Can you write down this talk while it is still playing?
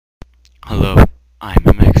Hello, I'm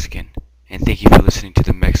a Mexican, and thank you for listening to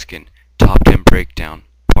the Mexican Top 10 Breakdown,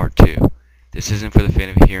 Part 2. This isn't for the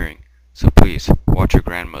faint of hearing, so please watch your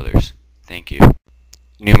grandmothers. Thank you.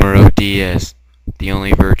 Numero 10, the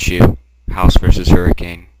only virtue, House versus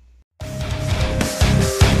Hurricane.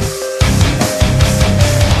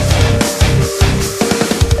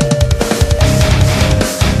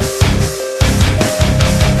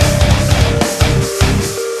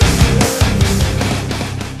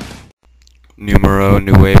 Numero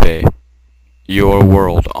 9, Your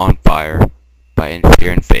World on Fire by In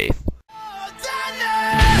Fear and Faith.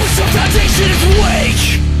 Sometimes action is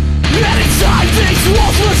weak, anytime things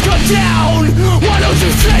worthless go down. Why don't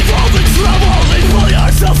you save all the trouble and pull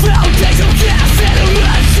yourself out? Take some gas and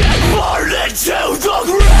imagine burn it to the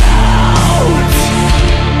ground.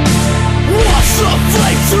 Watch the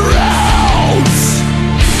flame surround.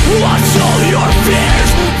 Watch all your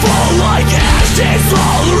fears fall like ashes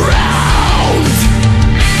all around.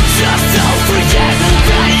 Just don't forget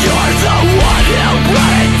that you're the one who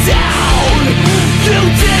brought it down. You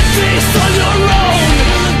did this on your own.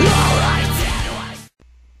 All I did was...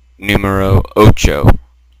 Numero 8,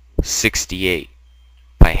 68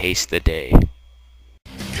 by Haste the Day. God of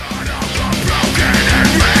the broken and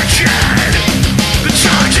wretched, the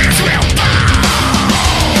charges will bow.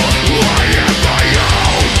 I am my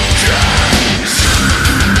own case.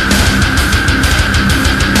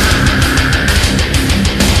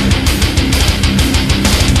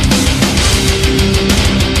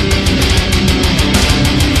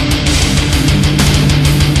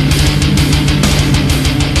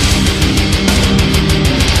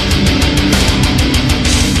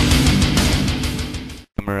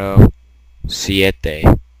 Numero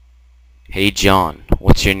 7, Hey John,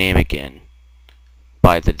 What's Your Name Again?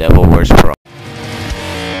 By The Devil Wears Prada.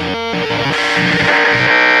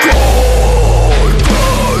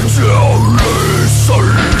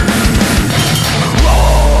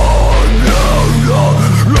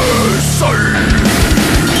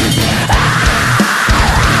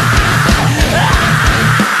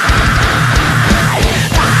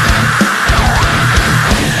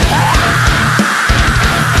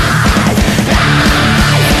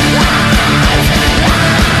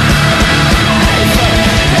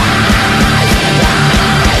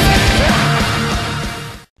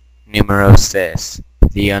 Numero 6,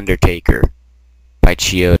 The Undertaker by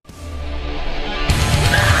Chio.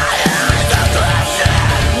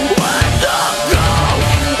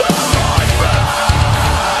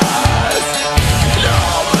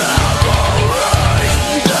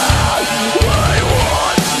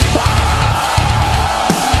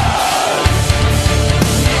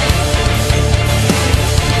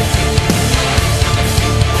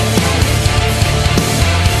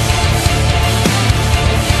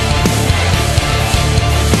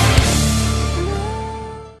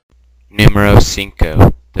 Numero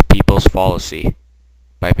 5, The People's Fallacy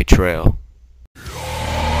by Betrayal.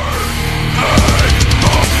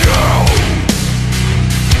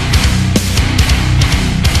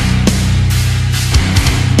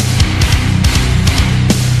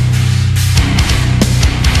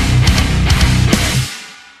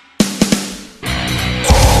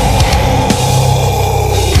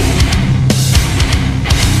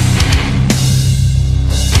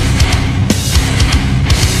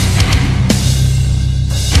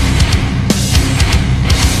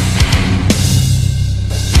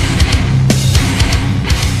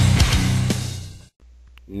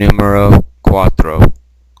 Numero 4,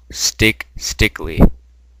 Stick Stickly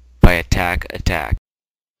by Attack Attack.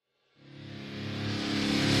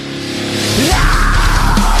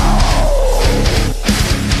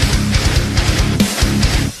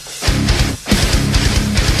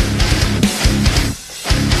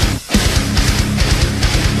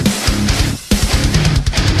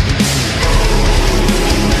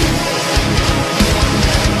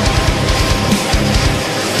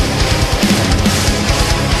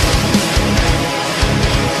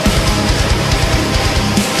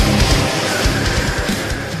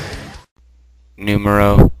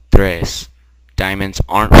 Numero 3, Diamonds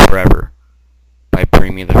Aren't Forever by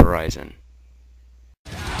Bring Me the Horizon.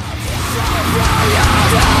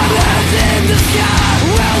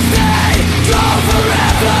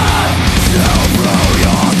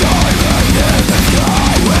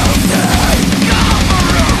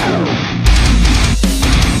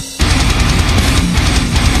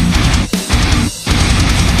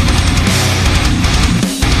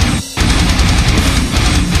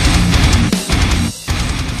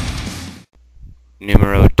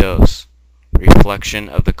 Numero 2, Reflection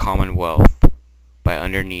of the Commonwealth by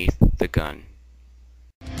Underneath the Gun.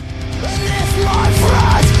 This life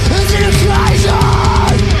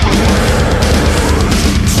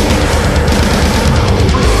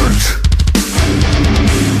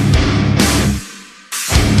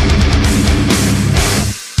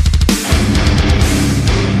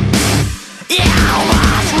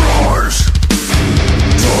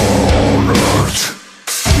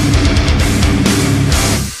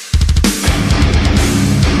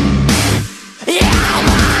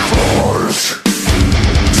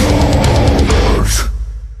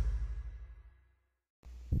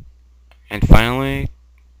And finally,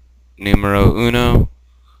 numero uno,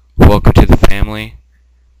 welcome to the family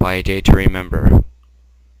by a day to remember.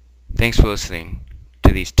 Thanks for listening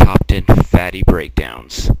to these top 10 fatty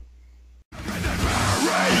breakdowns.